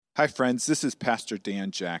Hi, friends. This is Pastor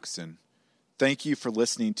Dan Jackson. Thank you for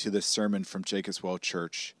listening to this sermon from Jacob's Well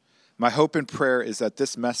Church. My hope and prayer is that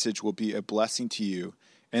this message will be a blessing to you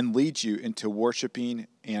and lead you into worshiping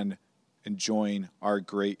and enjoying our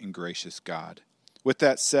great and gracious God. With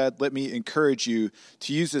that said, let me encourage you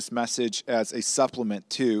to use this message as a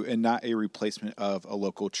supplement to and not a replacement of a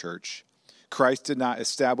local church. Christ did not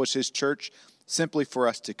establish his church simply for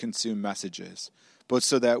us to consume messages, but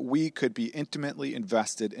so that we could be intimately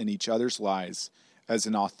invested in each other's lives as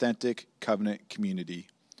an authentic covenant community.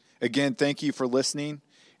 Again, thank you for listening,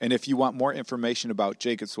 and if you want more information about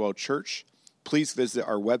Jacob's Well Church, please visit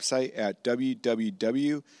our website at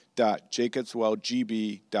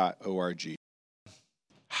www.jacobswellgb.org.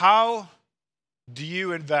 How do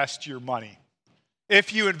you invest your money?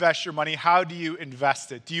 If you invest your money, how do you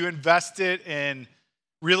invest it? Do you invest it in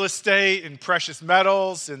real estate, in precious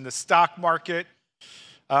metals, in the stock market?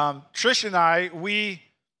 Trish and I, we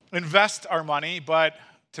invest our money, but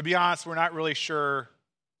to be honest, we're not really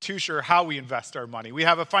too sure how we invest our money. We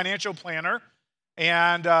have a financial planner,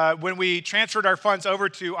 and when we transferred our funds over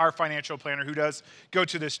to our financial planner, who does go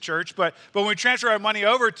to this church, but when we transferred our money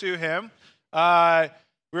over to him,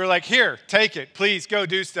 we were like, here, take it. Please go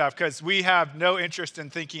do stuff, because we have no interest in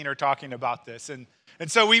thinking or talking about this. And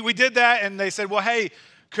so we did that, and they said, well, hey,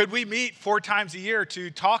 could we meet 4 times a year to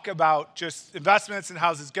talk about just investments and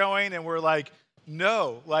how's it's going? And we're like,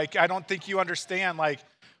 no, I don't think you understand.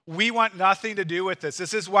 We want nothing to do with this.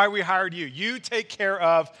 This is why we hired you. You take care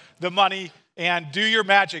of the money and do your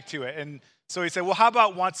magic to it. And so he said, well, how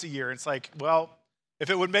about once a year? And it's like, well, if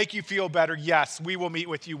it would make you feel better, yes, we will meet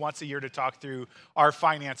with you once a year to talk through our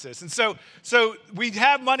finances. And so we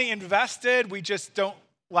have money invested. We just don't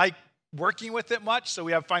like working with it much. So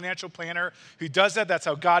we have a financial planner who does that. That's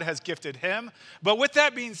how God has gifted him. But with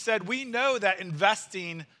that being said, we know that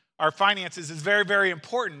investing our finances is very, very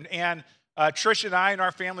important. And Trish and I and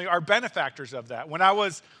our family are benefactors of that. When I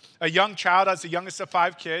was a young child, I was the youngest of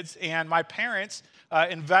 5 kids, and my parents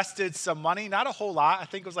invested some money, not a whole lot. I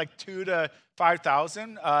think it was like $2,000 to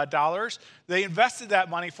 $5,000. They invested that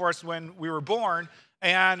money for us when we were born,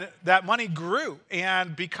 and that money grew.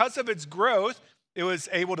 And because of its growth, it was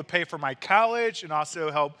able to pay for my college and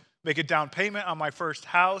also help make a down payment on my first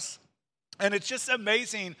house. And it's just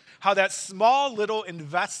amazing how that small little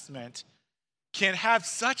investment can have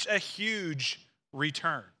such a huge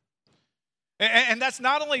return. And that's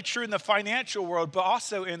not only true in the financial world, but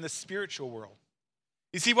also in the spiritual world.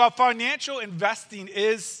 You see, while financial investing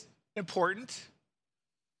is important,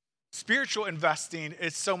 spiritual investing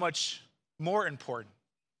is so much more important.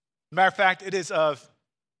 Matter of fact, it is of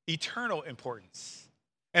eternal importance.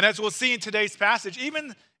 And as we'll see in today's passage,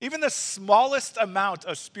 even the smallest amount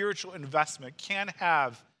of spiritual investment can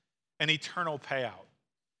have an eternal payout.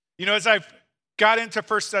 You know, as I've got into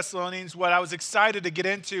 1 Thessalonians, what I was excited to get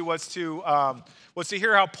into was to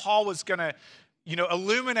hear how Paul was going to,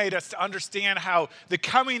 illuminate us to understand how the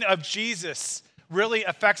coming of Jesus really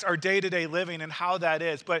affects our day-to-day living and how that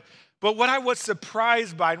is. But what I was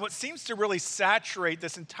surprised by, and what seems to really saturate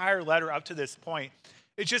this entire letter up to this point,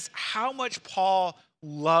 is just how much Paul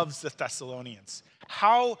loves the Thessalonians,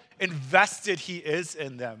 how invested he is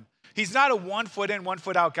in them. He's not a 1 foot in, 1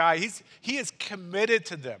 foot out guy. He is committed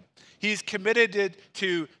to them. He's committed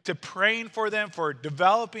to praying for them, for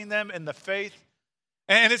developing them in the faith.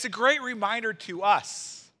 And it's a great reminder to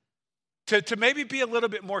us to maybe be a little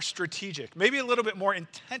bit more strategic, maybe a little bit more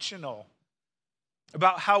intentional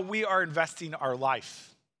about how we are investing our life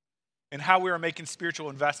and how we are making spiritual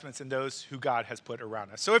investments in those who God has put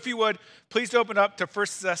around us. So if you would, please open up to 1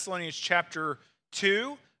 Thessalonians chapter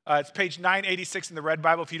 2. It's page 986 in the Red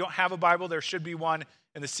Bible. If you don't have a Bible, there should be one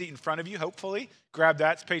in the seat in front of you, hopefully. Grab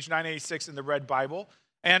that. It's page 986 in the Red Bible.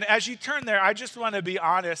 And as you turn there, I just want to be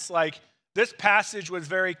honest, this passage was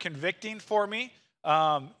very convicting for me.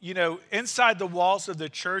 Inside the walls of the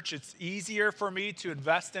church, it's easier for me to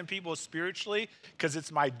invest in people spiritually because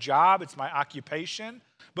it's my job, it's my occupation.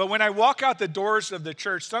 But when I walk out the doors of the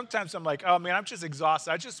church, sometimes I'm like, oh man, I'm just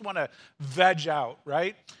exhausted. I just want to veg out,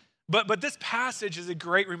 right? But this passage is a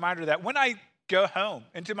great reminder that when I go home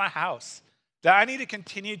into my house, that I need to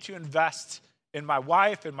continue to invest in my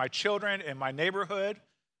wife and my children and my neighborhood.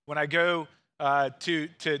 When I go to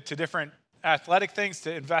different athletic things,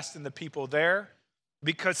 to invest in the people there,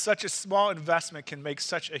 because such a small investment can make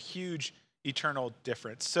such a huge eternal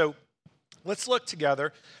difference. So let's look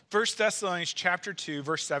together. 1 Thessalonians chapter 2,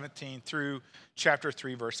 verse 17 through chapter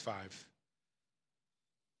 3, verse 5.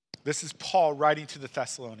 This is Paul writing to the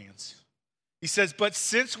Thessalonians. He says, "But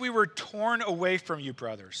since we were torn away from you,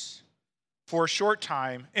 brothers, for a short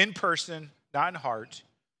time, in person, not in heart,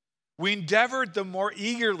 we endeavored the more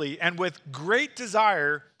eagerly and with great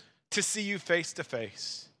desire to see you face to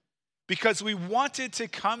face, because we wanted to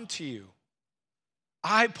come to you.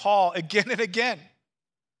 I, Paul, again and again.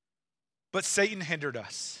 But Satan hindered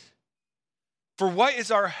us. For what is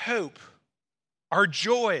our hope, our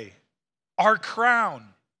joy, our crown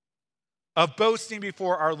of boasting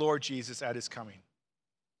before our Lord Jesus at his coming?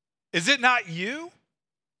 Is it not you?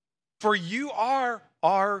 For you are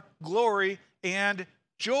our glory and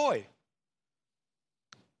joy.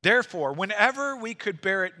 Therefore, whenever we could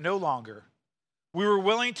bear it no longer, we were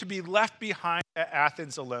willing to be left behind at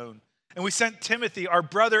Athens alone. And we sent Timothy, our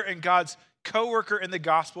brother and God's co-worker in the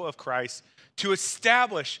gospel of Christ, to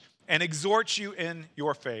establish and exhort you in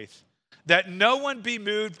your faith, that no one be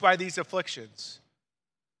moved by these afflictions.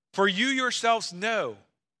 For you yourselves know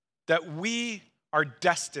that we are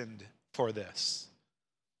destined for this.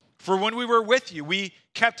 For when we were with you, we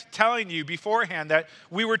kept telling you beforehand that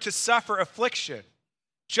we were to suffer affliction,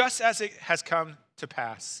 just as it has come to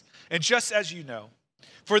pass, and just as you know.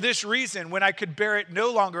 For this reason, when I could bear it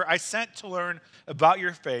no longer, I sent to learn about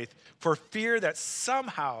your faith, for fear that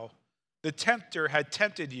somehow the tempter had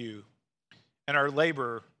tempted you, and our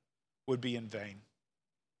labor would be in vain.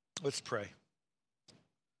 Let's pray.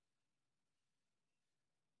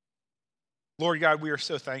 Lord God, we are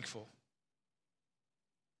so thankful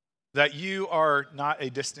that you are not a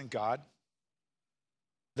distant God,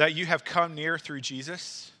 that you have come near through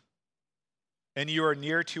Jesus, and you are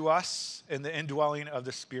near to us in the indwelling of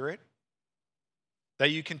the Spirit,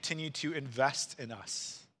 that you continue to invest in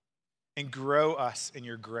us and grow us in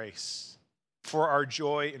your grace for our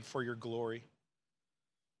joy and for your glory.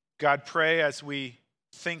 God, pray as we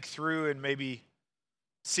think through and maybe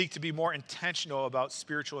seek to be more intentional about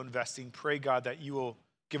spiritual investing, pray, God, that you will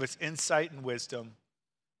give us insight and wisdom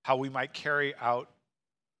how we might carry out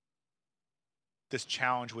this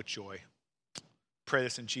challenge with joy. Pray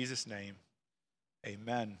this in Jesus' name.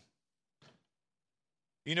 Amen.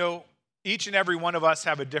 You know, each and every one of us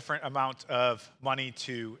have a different amount of money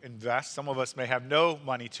to invest. Some of us may have no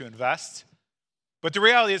money to invest. But the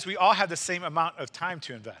reality is we all have the same amount of time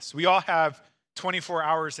to invest. We all have 24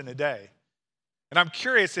 hours in a day. And I'm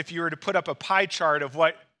curious, if you were to put up a pie chart of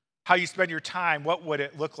how you spend your time, what would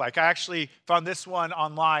it look like? I actually found this one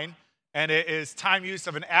online, and it is time use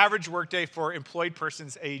of an average workday for employed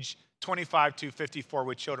persons age 25 to 54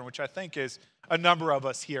 with children, which I think is a number of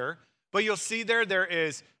us here. But you'll see there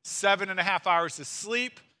is 7.5 hours of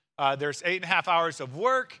sleep, there's 8.5 hours of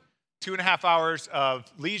work, 2.5 hours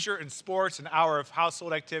of leisure and sports, an hour of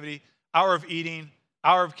household activity, hour of eating,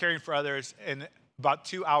 hour of caring for others, and about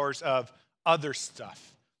 2 hours of other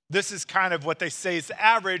stuff. This is kind of what they say is the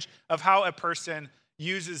average of how a person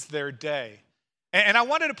uses their day. And I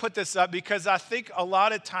wanted to put this up because I think a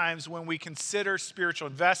lot of times when we consider spiritual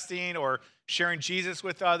investing or sharing Jesus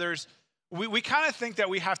with others, we kind of think that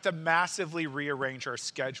we have to massively rearrange our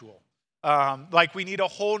schedule. Like we need a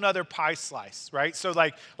whole nother pie slice, right? So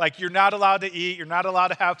like you're not allowed to eat, you're not allowed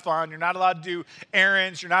to have fun, you're not allowed to do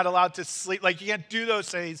errands, you're not allowed to sleep. Like you can't do those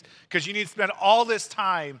things because you need to spend all this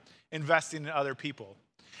time investing in other people.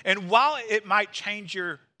 And while it might change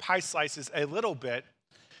your pie slices a little bit,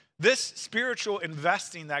 this spiritual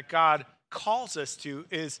investing that God calls us to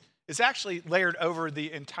is actually layered over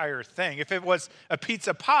the entire thing. If it was a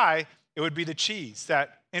pizza pie, it would be the cheese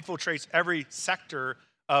that infiltrates every sector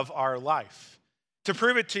of our life. To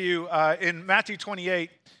prove it to you, in Matthew 28,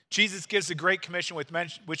 Jesus gives the Great Commission,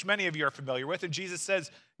 which many of you are familiar with, and Jesus says,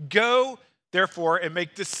 "Go, therefore, and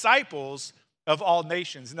make disciples of all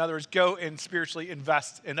nations." In other words, go and spiritually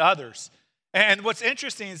invest in others. And what's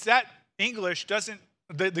interesting is that English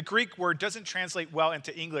the Greek word doesn't translate well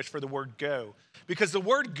into English for the word go, because the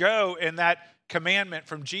word go in that commandment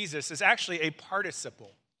from Jesus is actually a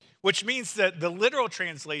participle, which means that the literal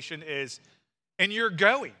translation is, and you're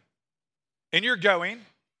going,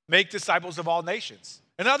 make disciples of all nations.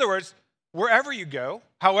 In other words, wherever you go,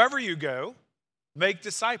 however you go, make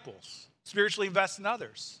disciples, spiritually invest in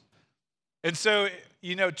others. And so,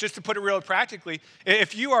 just to put it real practically,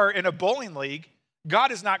 if you are in a bowling league,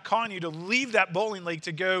 God is not calling you to leave that bowling league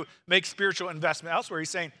to go make spiritual investment elsewhere.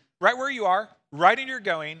 He's saying, right where you are, right in your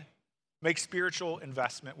going, make spiritual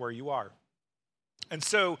investment where you are. And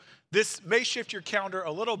so this may shift your calendar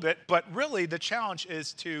a little bit, but really the challenge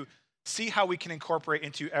is to see how we can incorporate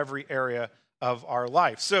into every area of our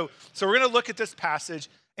life. So we're going to look at this passage,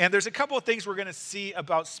 and there's a couple of things we're going to see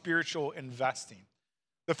about spiritual investing.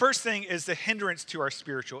 The first thing is the hindrance to our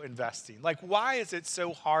spiritual investing. Like, why is it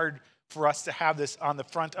so hard for us to have this on the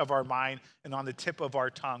front of our mind and on the tip of our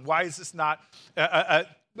tongue? Why is this not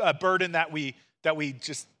a burden that we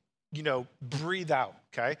just breathe out,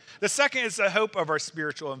 okay? The second is the hope of our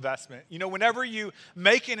spiritual investment. Whenever you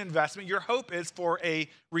make an investment, your hope is for a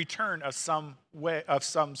return of some way, of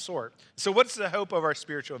some sort. So what's the hope of our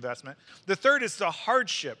spiritual investment? The third is the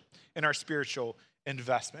hardship in our spiritual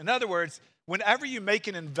investment. In other words, whenever you make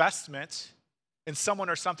an investment in someone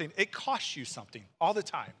or something, it costs you something all the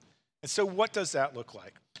time. And so what does that look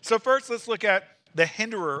like? So first, let's look at the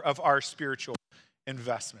hinderer of our spiritual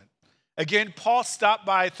investment. Again, Paul stopped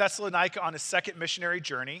by Thessalonica on his second missionary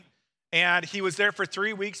journey, and he was there for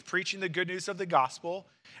 3 weeks preaching the good news of the gospel.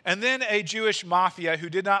 And then a Jewish mafia who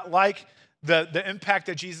did not like the impact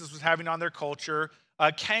that Jesus was having on their culture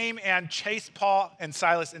came and chased Paul and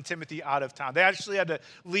Silas and Timothy out of town. They actually had to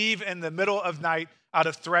leave in the middle of night out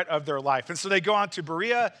of threat of their life. And so they go on to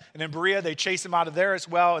Berea, and in Berea they chase them out of there as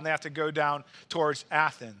well, and they have to go down towards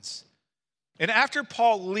Athens. And after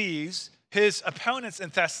Paul leaves, his opponents in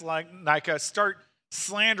Thessalonica start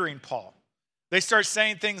slandering Paul. They start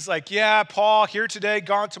saying things like, yeah, Paul, here today,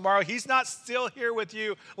 gone tomorrow. He's not still here with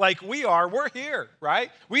you like we are. We're here, right?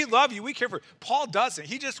 We love you. We care for you. Paul doesn't.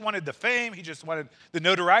 He just wanted the fame. He just wanted the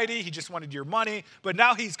notoriety. He just wanted your money. But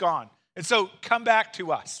now he's gone. And so come back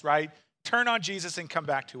to us, right? Turn on Jesus and come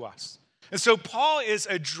back to us. And so Paul is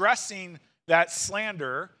addressing that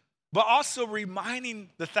slander, but also reminding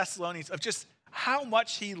the Thessalonians of just how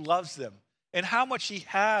much he loves them and how much he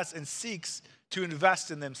has and seeks to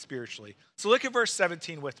invest in them spiritually. So look at verse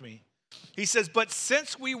 17 with me. He says, but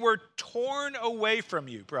since we were torn away from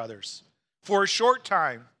you, brothers, for a short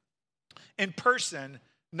time, in person,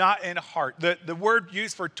 not in heart. The word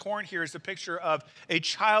used for torn here is a picture of a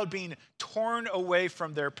child being torn away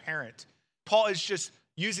from their parent. Paul is just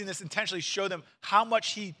using this intentionally to show them how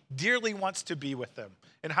much he dearly wants to be with them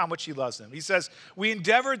and how much he loves them. He says, we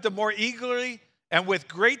endeavored the more eagerly and with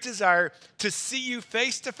great desire to see you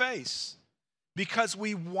face to face because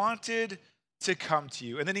we wanted to come to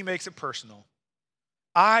you. And then he makes it personal.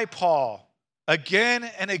 I, Paul, again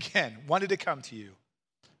and again wanted to come to you.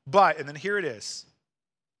 But, and then here it is,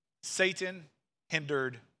 Satan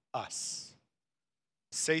hindered us.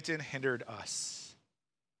 Satan hindered us.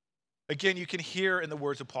 Again, you can hear in the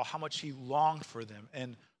words of Paul how much he longed for them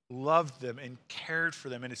and loved them and cared for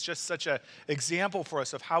them. And it's just such an example for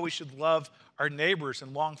us of how we should love our neighbors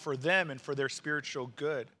and long for them and for their spiritual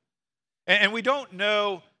good. And we don't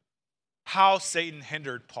know how Satan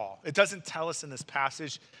hindered Paul. It doesn't tell us in this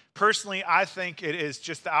passage. Personally, I think it is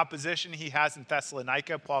just the opposition he has in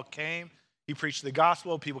Thessalonica. Paul came, he preached the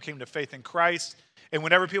gospel, people came to faith in Christ. And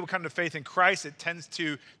whenever people come to faith in Christ, it tends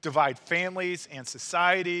to divide families and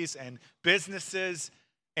societies and businesses.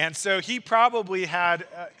 And so he probably had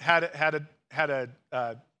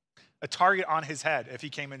a target on his head if he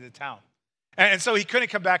came into town. And so he couldn't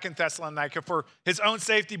come back in Thessalonica for his own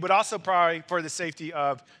safety, but also probably for the safety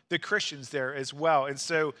of the Christians there as well. And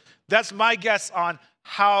so that's my guess on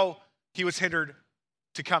how he was hindered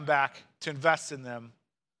to come back, to invest in them.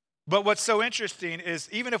 But what's so interesting is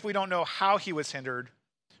even if we don't know how he was hindered,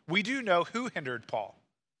 we do know who hindered Paul.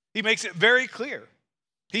 He makes it very clear.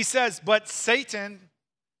 He says, but Satan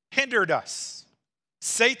hindered us.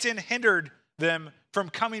 Satan hindered them from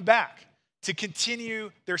coming back to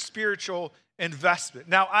continue their spiritual investment.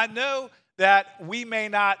 Now, I know that we may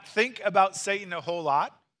not think about Satan a whole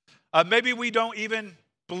lot. Maybe we don't even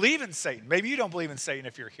believe in Satan. Maybe you don't believe in Satan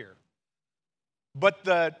if you're here. But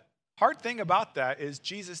the hard thing about that is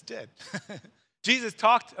Jesus did. Jesus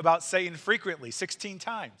talked about Satan frequently, 16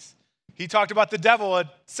 times. He talked about the devil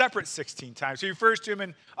a separate 16 times. He refers to him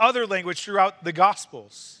in other language throughout the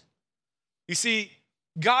Gospels. You see,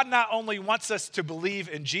 God not only wants us to believe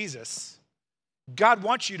in Jesus, God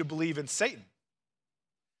wants you to believe in Satan.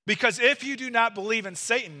 Because if you do not believe in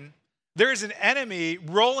Satan, there is an enemy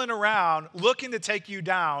rolling around looking to take you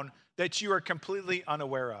down that you are completely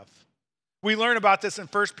unaware of. We learn about this in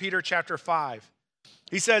 1 Peter chapter 5.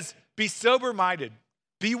 He says, be sober-minded,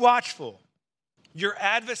 be watchful. Your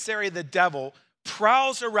adversary, the devil,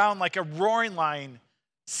 prowls around like a roaring lion,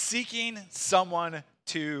 seeking someone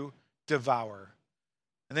to devour.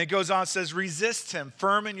 And then it goes on and says, resist him,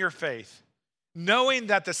 firm in your faith, knowing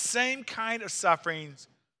that the same kind of sufferings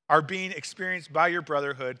are being experienced by your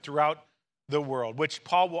brotherhood throughout the world, which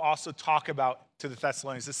Paul will also talk about to the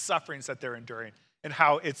Thessalonians, the sufferings that they're enduring and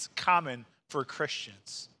how it's common for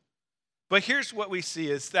Christians. But here's what we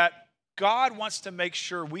see is that God wants to make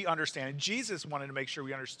sure we understand, and Jesus wanted to make sure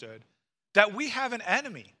we understood, that we have an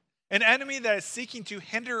enemy that is seeking to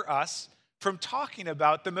hinder us from talking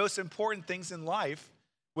about the most important things in life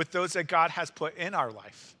with those that God has put in our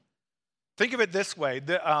life. Think of it this way.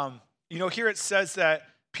 Here it says that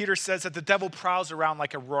Peter says that the devil prowls around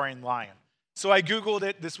like a roaring lion. So I Googled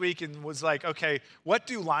it this week and was like, okay, what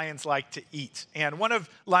do lions like to eat? And one of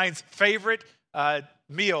lions' favorite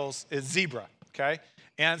meals is zebra, okay?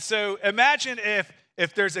 And so imagine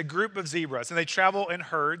if there's a group of zebras and they travel in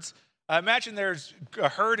herds. Imagine there's a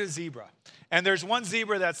herd of zebra. And there's one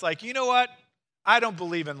zebra that's like, you know what? I don't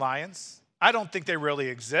believe in lions. I don't think they really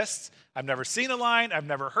exist. I've never seen a lion. I've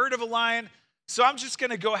never heard of a lion. So I'm just going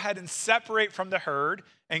to go ahead and separate from the herd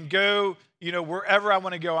and go, wherever I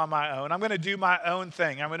want to go on my own. I'm going to do my own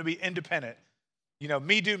thing. I'm going to be independent.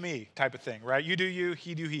 Me do me type of thing, right? You do you,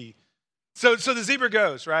 he do he. So the zebra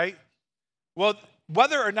goes, right? Well,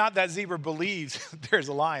 whether or not that zebra believes there's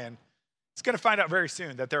a lion, he's going to find out very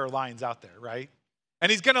soon that there are lions out there, right? And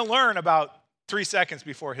he's going to learn about 3 seconds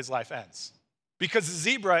before his life ends. Because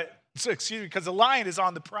the lion is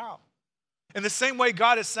on the prowl. In the same way,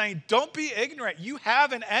 God is saying, don't be ignorant. You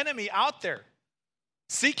have an enemy out there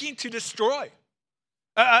seeking to destroy.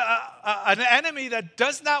 An enemy that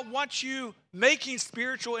does not want you making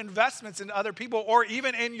spiritual investments in other people or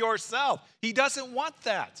even in yourself. He doesn't want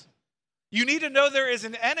that. You need to know there is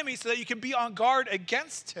an enemy so that you can be on guard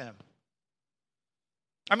against him.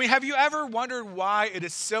 I mean, have you ever wondered why it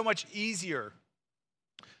is so much easier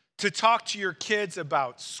to talk to your kids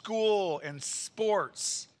about school and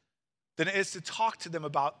sports than it is to talk to them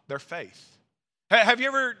about their faith? Have you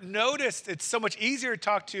ever noticed it's so much easier to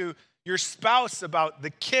talk to your spouse about the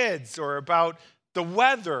kids or about the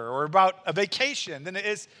weather or about a vacation than it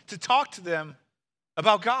is to talk to them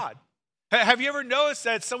about God? Have you ever noticed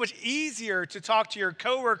that it's so much easier to talk to your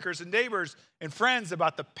coworkers and neighbors and friends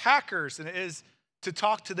about the Packers than it is to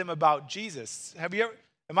talk to them about Jesus?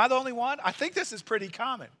 Am I the only one? I think this is pretty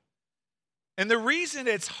common. And the reason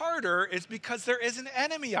it's harder is because there is an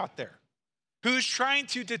enemy out there who's trying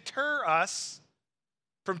to deter us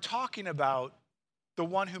from talking about the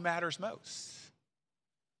one who matters most.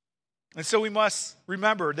 And so we must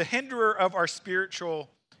remember the hinderer of our spiritual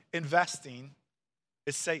investing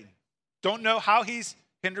is Satan. Don't know how he's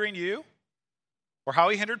hindering you or how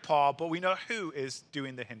he hindered Paul, but we know who is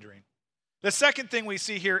doing the hindering. The second thing we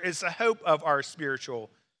see here is the hope of our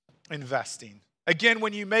spiritual investing. Again,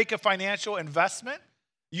 when you make a financial investment,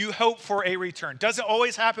 you hope for a return. Doesn't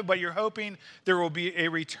always happen, but you're hoping there will be a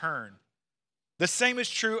return. The same is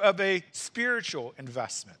true of a spiritual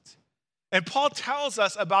investment. And Paul tells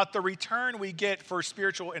us about the return we get for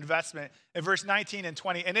spiritual investment in verse 19 and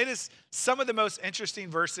 20. And it is some of the most interesting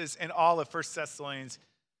verses in all of 1 Thessalonians.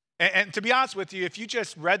 And to be honest with you, if you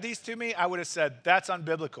just read these to me, I would have said, that's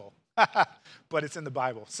unbiblical. But it's in the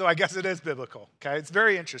Bible. So I guess it is biblical. Okay, it's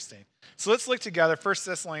very interesting. So let's look together. 1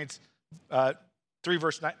 Thessalonians 2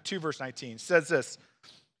 verse 19 says this.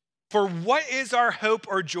 For what is our hope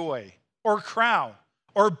or joy or crown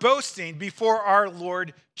or boasting before our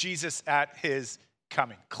Lord Jesus at his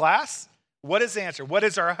coming? Class, what is the answer? What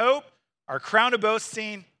is our hope, our crown of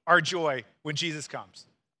boasting, our joy when Jesus comes?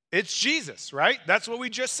 It's Jesus, right? That's what we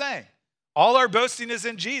just sang. All our boasting is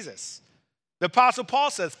in Jesus. The Apostle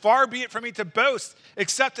Paul says, far be it from me to boast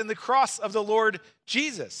except in the cross of the Lord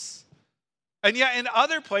Jesus. And yet in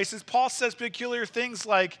other places, Paul says peculiar things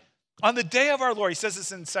like, on the day of our Lord, he says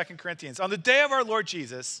this in 2 Corinthians, on the day of our Lord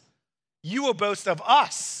Jesus, you will boast of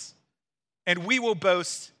us, and we will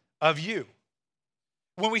boast of you.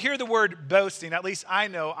 When we hear the word boasting, at least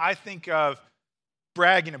I think of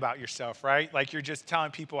bragging about yourself, right? Like you're just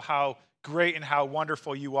telling people how great and how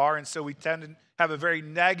wonderful you are. And so we tend to have a very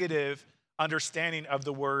negative understanding of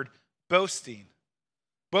the word boasting.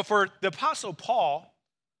 But for the Apostle Paul,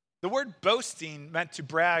 the word boasting meant to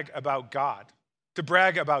brag about God, to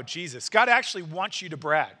brag about Jesus. God actually wants you to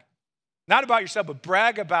brag, not about yourself, but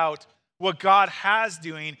brag about what God has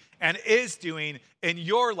doing and is doing in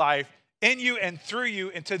your life, in you and through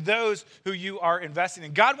you, and to those who you are investing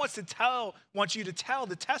in. God wants you to tell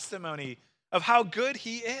the testimony of how good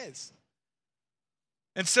he is.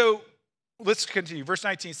 And so let's continue. Verse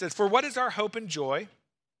 19 says, for what is our hope and joy,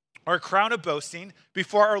 our crown of boasting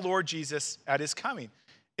before our Lord Jesus at his coming?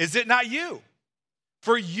 Is it not you?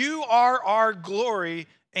 For you are our glory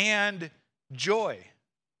and joy.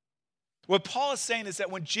 What Paul is saying is that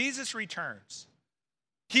when Jesus returns,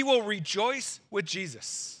 he will rejoice with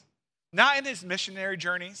Jesus. Not in his missionary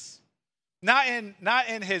journeys, not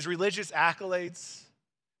in his religious accolades,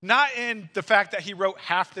 not in the fact that he wrote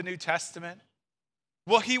half the New Testament.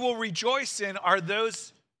 What he will rejoice in are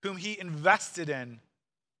those whom he invested in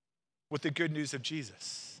with the good news of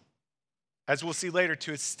Jesus, as we'll see later,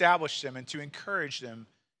 to establish them and to encourage them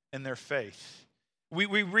in their faith.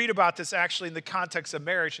 We read about this actually in the context of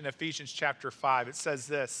marriage in Ephesians chapter 5. It says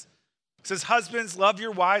this. It says, husbands, love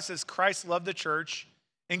your wives as Christ loved the church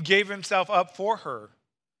and gave himself up for her,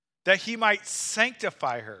 that he might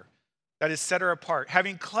sanctify her, that is, set her apart,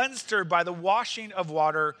 having cleansed her by the washing of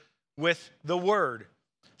water with the word,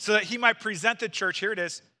 so that he might present the church, here it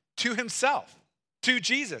is, to himself, to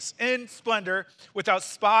Jesus, in splendor, without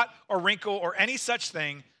spot or wrinkle or any such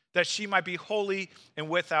thing, that she might be holy and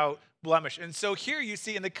without blemish. And so here you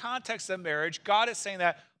see, in the context of marriage, God is saying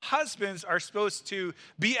that husbands are supposed to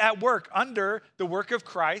be at work under the work of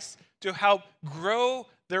Christ to help grow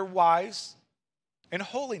their wives in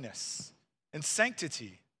holiness and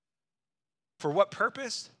sanctity. For what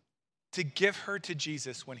purpose? To give her to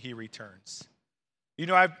Jesus when he returns. You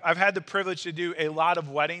know, I've had the privilege to do a lot of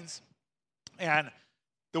weddings, and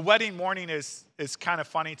the wedding morning is kind of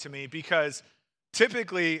funny to me because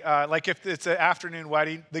typically, like if it's an afternoon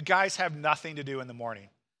wedding, the guys have nothing to do in the morning.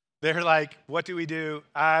 They're like, what do we do?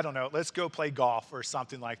 I don't know. Let's go play golf or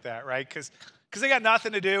something like that, right? Because they got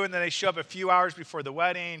nothing to do, and then they show up a few hours before the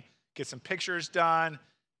wedding, get some pictures done.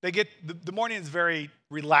 The morning is very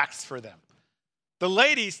relaxed for them. The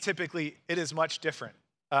ladies, typically, it is much different.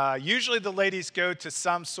 Usually the ladies go to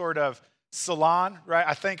some sort of salon, right?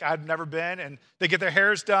 I think I've never been, and they get their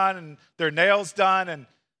hairs done and their nails done and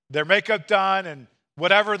their makeup done and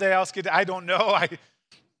whatever they else get. I don't know. I don't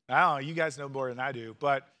know. You guys know more than I do.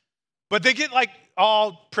 But they get like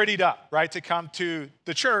all prettied up, right, to come to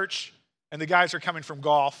the church, and the guys are coming from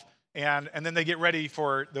golf, and then they get ready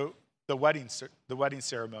for the wedding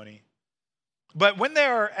ceremony. But when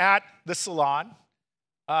they're at the salon,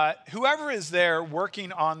 whoever is there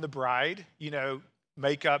working on the bride, you know,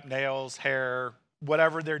 makeup, nails, hair,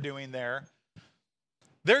 whatever they're doing there,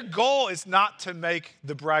 their goal is not to make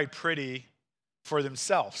the bride pretty for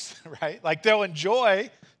themselves, right? Like they'll enjoy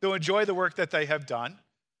the work that they have done.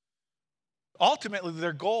 Ultimately,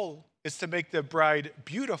 their goal is to make the bride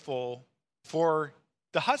beautiful for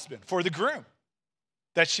the husband, for the groom,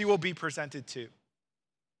 that she will be presented to.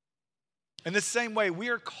 In the same way, we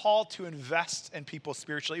are called to invest in people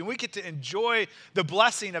spiritually, and we get to enjoy the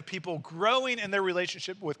blessing of people growing in their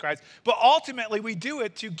relationship with Christ. But ultimately, we do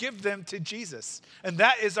it to give them to Jesus. And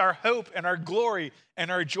that is our hope and our glory and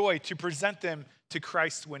our joy, to present them to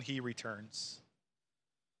Christ when he returns.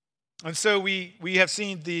 And so we have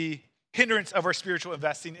seen the hindrance of our spiritual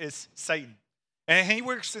investing is Satan. And he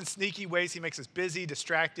works in sneaky ways. He makes us busy,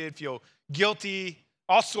 distracted, feel guilty,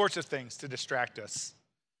 all sorts of things to distract us.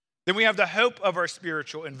 Then we have the hope of our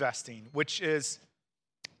spiritual investing, which is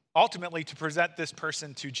ultimately to present this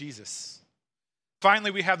person to Jesus.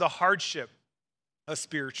 Finally, we have the hardship of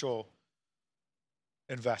spiritual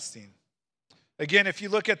investing. Again, if you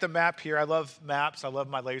look at the map here, I love maps. I love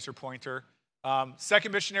my laser pointer.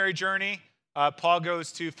 Second missionary journey, Paul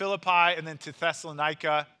goes to Philippi and then to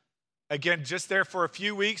Thessalonica. Again, just there for a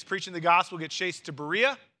few weeks, preaching the gospel, gets chased to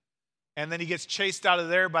Berea, and then he gets chased out of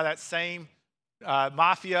there by that same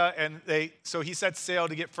mafia, and so he sets sail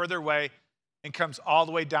to get further away and comes all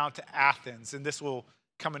the way down to Athens, and this will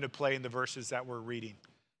come into play in the verses that we're reading.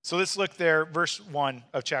 So let's look there, verse 1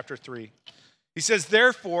 of chapter 3. He says,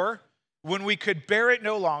 "Therefore, when we could bear it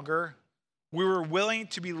no longer, we were willing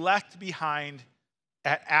to be left behind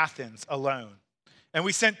at Athens alone. And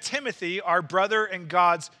we sent Timothy, our brother and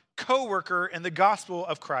God's co-worker in the gospel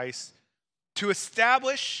of Christ, to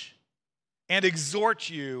establish and exhort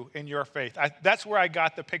you in your faith." That's where I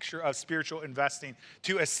got the picture of spiritual investing,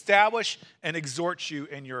 to establish and exhort you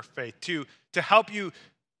in your faith, to help you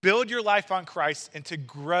build your life on Christ and to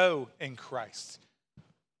grow in Christ.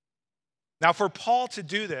 Now, for Paul to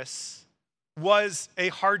do this was a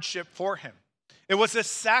hardship for him. It was a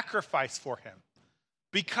sacrifice for him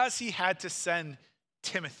because he had to send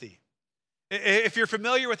Timothy. If you're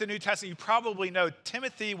familiar with the New Testament, you probably know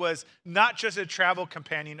Timothy was not just a travel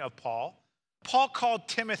companion of Paul. Paul called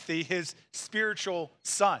Timothy his spiritual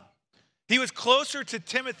son. He was closer to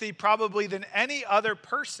Timothy probably than any other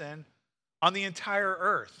person on the entire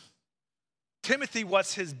earth. Timothy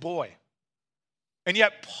was his boy. And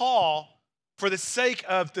yet Paul, for the sake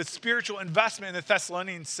of the spiritual investment in the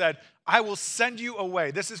Thessalonians, said, "I will send you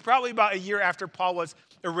away." This is probably about a year after Paul was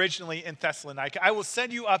originally in Thessalonica. "I will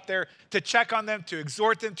send you up there to check on them, to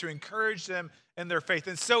exhort them, to encourage them in their faith."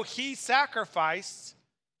 And so he sacrificed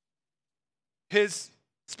his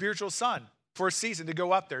spiritual son for a season to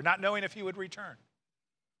go up there, not knowing if he would return.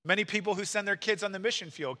 Many people who send their kids on the mission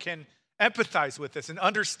field can empathize with this and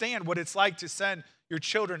understand what it's like to send your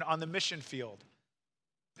children on the mission field.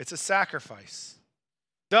 It's a sacrifice.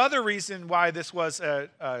 The other reason why this was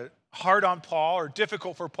hard on Paul or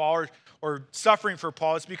difficult for Paul or suffering for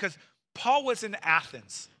Paul is because Paul was in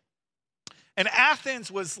Athens. And Athens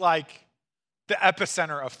was like the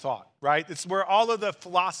epicenter of thought, right? It's where all of the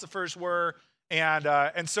philosophers were.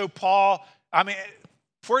 And so Paul,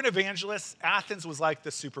 For an evangelist, Athens was like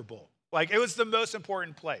the Super Bowl. Like, it was the most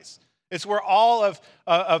important place. It's where all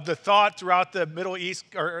of the thought throughout the Middle East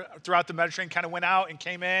or throughout the Mediterranean kind of went out and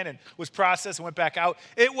came in and was processed and went back out.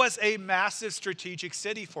 It was a massive strategic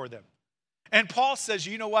city for them. And Paul says,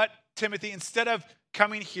 you know what, Timothy, instead of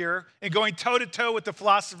coming here and going toe-to-toe with the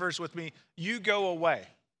philosophers with me, you go away.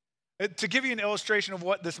 To give you an illustration of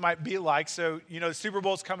what this might be like, so, the Super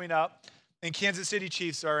Bowl's coming up, and Kansas City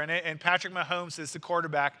Chiefs are in it, and Patrick Mahomes is the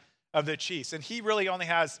quarterback of the Chiefs. And he really only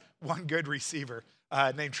has one good receiver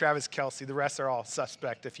named Travis Kelce. The rest are all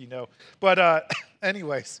suspect, if you know. But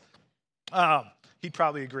anyways, he'd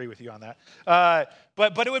probably agree with you on that.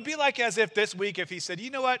 But it would be like as if this week, if he said, you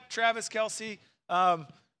know what, Travis Kelce,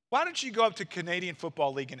 why don't you go up to Canadian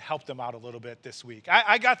Football League and help them out a little bit this week?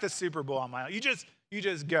 I got the Super Bowl on my own. You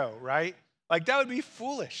just go, right? Like, that would be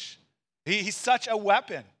foolish. He's such a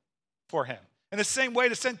weapon for him. In the same way,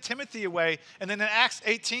 to send Timothy away, and then in Acts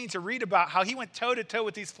 18 to read about how he went toe-to-toe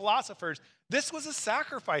with these philosophers, this was a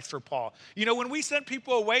sacrifice for Paul. When we send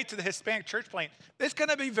people away to the Hispanic church plant, it's going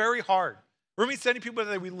to be very hard. We're going to be sending people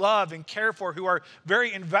that we love and care for who are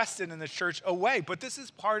very invested in the church away. But this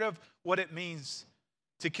is part of what it means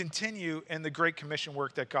to continue in the Great Commission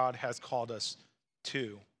work that God has called us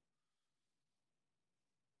to.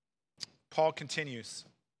 Paul continues,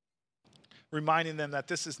 reminding them that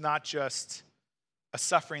this is not just a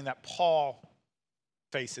suffering that Paul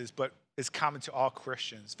faces, but is common to all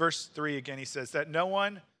Christians. Verse 3 again, he says that no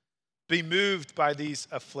one be moved by these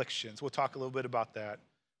afflictions. We'll talk a little bit about that.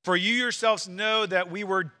 For you yourselves know that we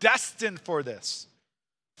were destined for this.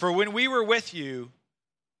 For when we were with you,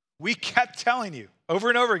 we kept telling you over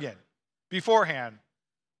and over again beforehand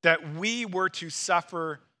that we were to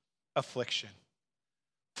suffer affliction.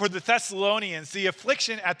 For the Thessalonians, the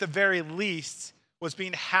affliction at the very least was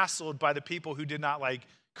being hassled by the people who did not like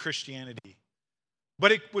Christianity.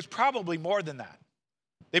 But it was probably more than that.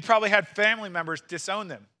 They probably had family members disown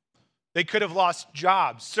them. They could have lost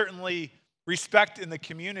jobs, certainly respect in the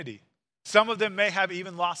community. Some of them may have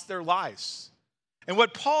even lost their lives. And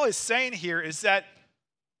what Paul is saying here is that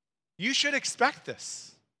you should expect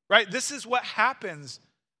this, right? This is what happens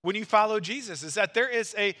when you follow Jesus, is that there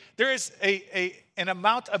is an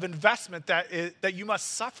amount of investment that you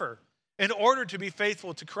must suffer in order to be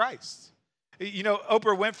faithful to Christ.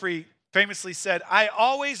 Oprah Winfrey famously said, I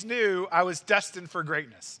always knew I was destined for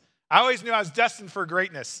greatness. I always knew I was destined for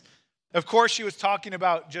greatness. Of course, she was talking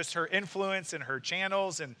about just her influence and her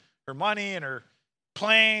channels and her money and her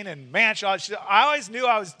plane and mansion. I always knew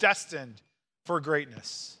I was destined for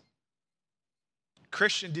greatness.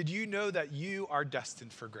 Christian, did you know that you are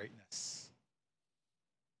destined for greatness?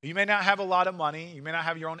 You may not have a lot of money. You may not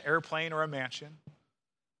have your own airplane or a mansion.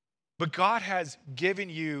 But God has given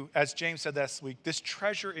you, as James said this week, this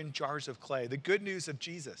treasure in jars of clay, the good news of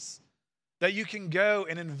Jesus, that you can go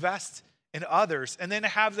and invest in others and then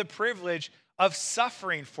have the privilege of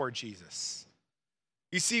suffering for Jesus.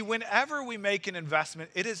 You see, whenever we make an investment,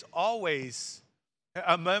 it is always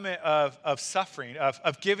a moment of suffering,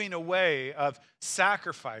 of giving away, of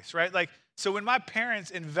sacrifice, right? Like, so when my parents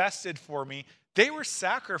invested for me, they were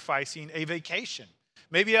sacrificing a vacation,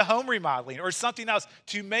 maybe a home remodeling or something else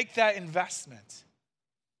to make that investment.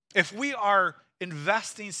 If we are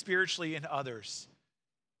investing spiritually in others,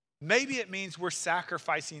 maybe it means we're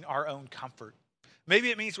sacrificing our own comfort.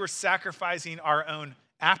 Maybe it means we're sacrificing our own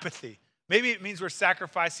apathy. Maybe it means we're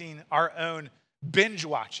sacrificing our own binge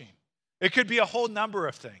watching. It could be a whole number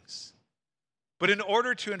of things. But in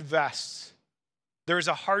order to invest, there is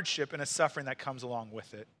a hardship and a suffering that comes along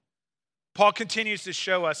with it. Paul continues to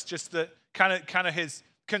show us just the kind of his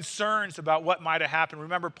concerns about what might have happened.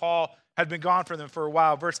 Remember, Paul had been gone from them for a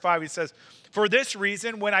while. Verse 5, he says, for this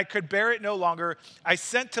reason, when I could bear it no longer, I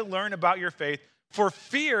sent to learn about your faith for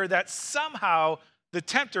fear that somehow the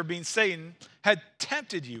tempter, being Satan, had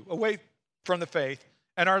tempted you away from the faith,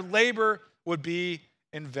 and our labor would be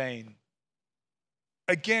in vain.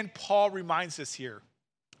 Again, Paul reminds us here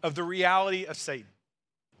of the reality of Satan.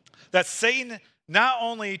 That Satan not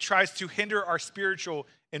only tries to hinder our spiritual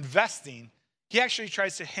investing, he actually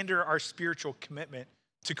tries to hinder our spiritual commitment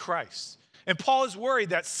to Christ. And Paul is worried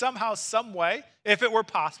that somehow, some way, if it were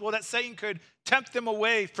possible, that Satan could tempt them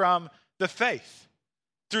away from the faith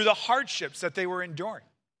through the hardships that they were enduring.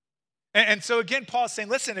 And so again, Paul is saying,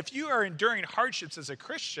 listen, if you are enduring hardships as a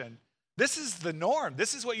Christian, this is the norm.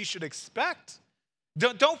 This is what you should expect.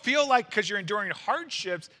 Don't feel like because you're enduring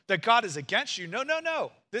hardships that God is against you.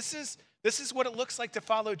 No. This is what it looks like to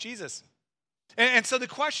follow Jesus. And so the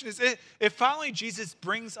question is, if following Jesus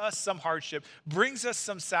brings us some hardship, brings us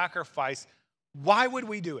some sacrifice, why would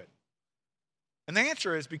we do it? And the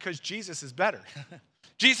answer is because Jesus is better.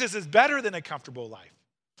 Jesus is better than a comfortable life.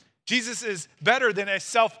 Jesus is better than a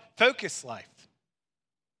self-focused life.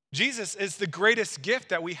 Jesus is the greatest gift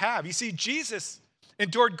that we have. You see, Jesus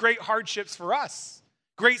endured great hardships for us,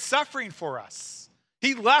 great suffering for us.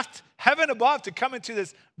 He left heaven above to come into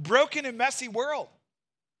this broken and messy world.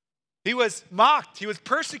 He was mocked. He was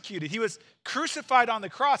persecuted. He was crucified on the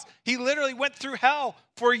cross. He literally went through hell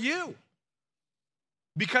for you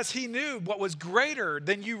because he knew what was greater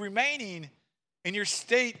than you remaining in your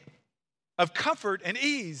state of comfort and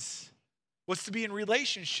ease was to be in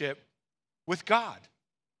relationship with God.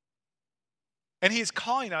 And he's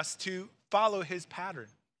calling us to follow his pattern.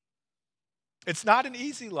 It's not an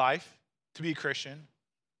easy life to be a Christian,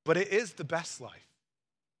 but it is the best life.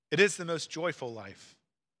 It is the most joyful life.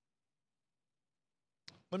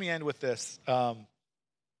 Let me end with this.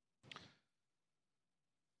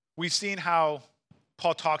 We've seen how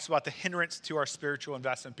Paul talks about the hindrance to our spiritual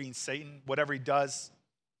investment being Satan, whatever he does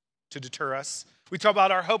to deter us. We talk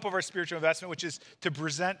about our hope of our spiritual investment, which is to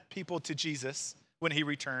present people to Jesus when he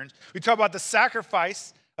returns. We talk about the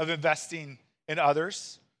sacrifice of investing in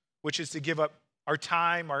others, which is to give up our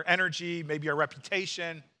time, our energy, maybe our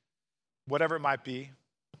reputation, whatever it might be.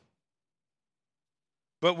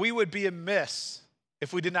 But we would be amiss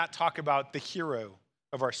if we did not talk about the hero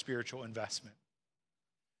of our spiritual investment.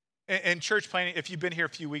 In church planting, if you've been here a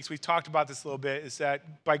few weeks, we've talked about this a little bit, is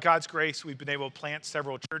that by God's grace, we've been able to plant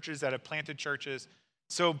several churches that have planted churches.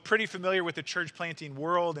 So pretty familiar with the church planting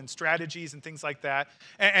world and strategies and things like that.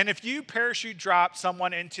 And if you parachute drop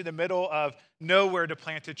someone into the middle of nowhere to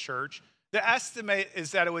plant a church, the estimate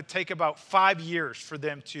is that it would take about 5 years for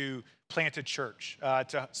them to plant a church,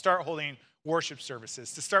 to start holding worship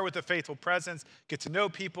services, to start with a faithful presence, get to know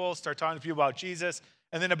people, start talking to people about Jesus.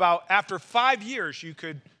 And then after 5 years, you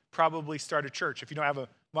could probably start a church if you don't have a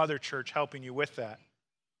mother church helping you with that.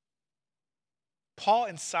 Paul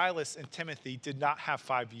and Silas and Timothy did not have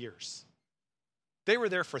 5 years. They were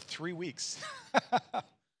there for 3 weeks.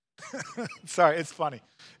 Sorry, it's funny.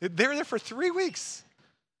 They were there for 3 weeks.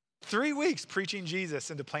 3 weeks preaching Jesus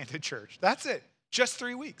and to plant a church. That's it. Just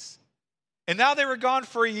 3 weeks. And now they were gone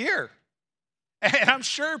for a year. And I'm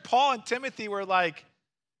sure Paul and Timothy were like,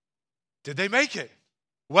 did they make it?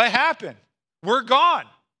 What happened? We're gone.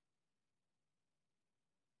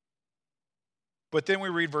 But then we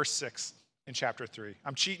read verse 6 in chapter 3.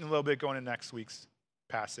 I'm cheating a little bit going to next week's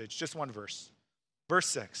passage. Just one verse. Verse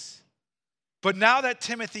 6. But now that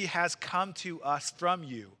Timothy has come to us from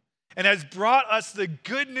you and has brought us the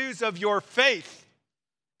good news of your faith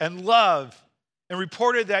and love and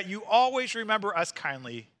reported that you always remember us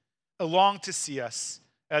kindly and long to see us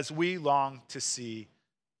as we long to see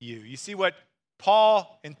you. You see what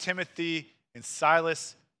Paul and Timothy and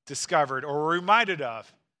Silas discovered or were reminded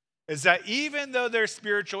of is that even though their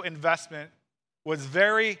spiritual investment was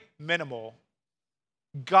very minimal,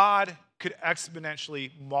 God could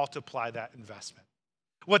exponentially multiply that investment.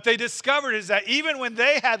 What they discovered is that even when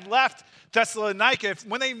they had left Thessalonica,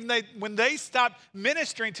 when they stopped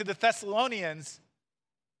ministering to the Thessalonians,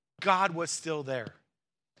 God was still there.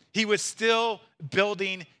 He was still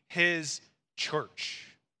building his church.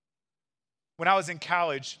 When I was in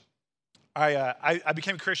college, I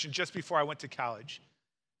became a Christian just before I went to college.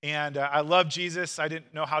 And I love Jesus. I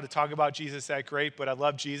didn't know how to talk about Jesus that great, but I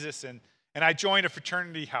love Jesus. And I joined a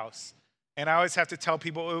fraternity house. And I always have to tell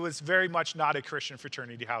people it was very much not a Christian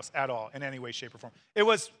fraternity house at all, in any way, shape, or form. It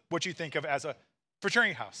was what you think of as a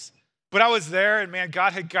fraternity house. But I was there, and man,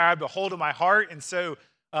 God had grabbed a hold of my heart. And so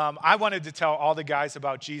I wanted to tell all the guys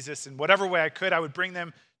about Jesus. And whatever way I could, I would bring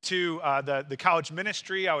them to the college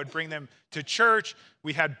ministry. I would bring them to church.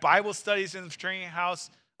 We had Bible studies in the fraternity house.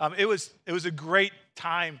 It was a great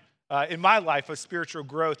time in my life of spiritual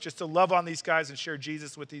growth, just to love on these guys and share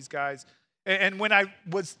Jesus with these guys. And when I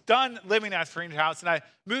was done living at fraternity house and I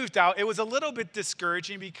moved out, it was a little bit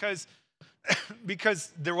discouraging because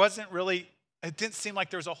there wasn't really, it didn't seem like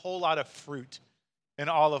there was a whole lot of fruit in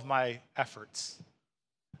all of my efforts.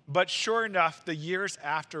 But sure enough, the years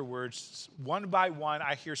afterwards, one by one,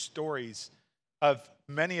 I hear stories of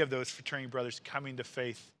many of those fraternity brothers coming to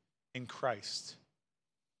faith in Christ.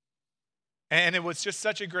 And it was just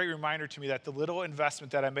such a great reminder to me that the little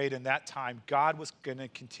investment that I made in that time, God was going to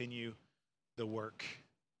continue the work.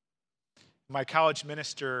 My college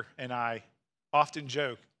minister and I often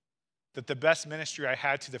joke that the best ministry I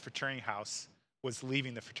had to the fraternity house was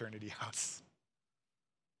leaving the fraternity house,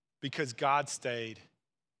 because God stayed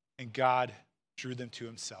and God drew them to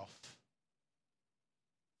himself.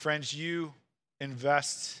 Friends, you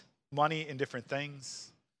invest money in different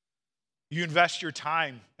things. You invest your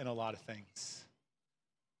time in a lot of things.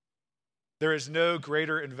 There is no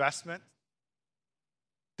greater investment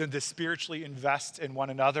than to spiritually invest in one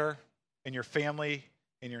another, in your family,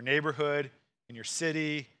 in your neighborhood, in your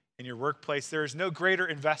city, in your workplace. There is no greater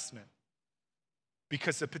investment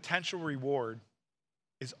because the potential reward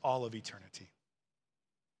is all of eternity.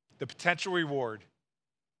 The potential reward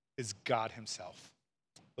is God himself.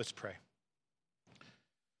 Let's pray.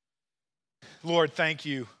 Lord, thank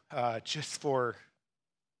you just for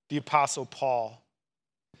the Apostle Paul.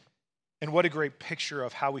 And what a great picture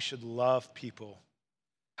of how we should love people,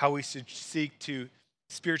 how we should seek to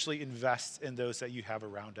spiritually invest in those that you have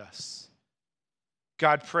around us.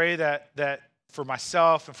 God, pray that for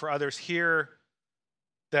myself and for others here,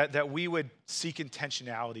 that we would seek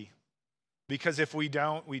intentionality. Because if we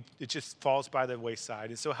don't, it just falls by the wayside.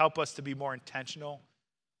 And so help us to be more intentional,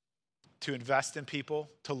 to invest in people,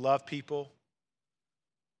 to love people,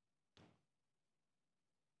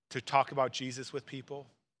 to talk about Jesus with people,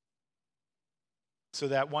 so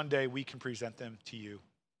that one day we can present them to you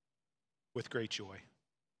with great joy.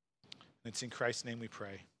 And it's in Christ's name we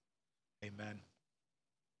pray. Amen.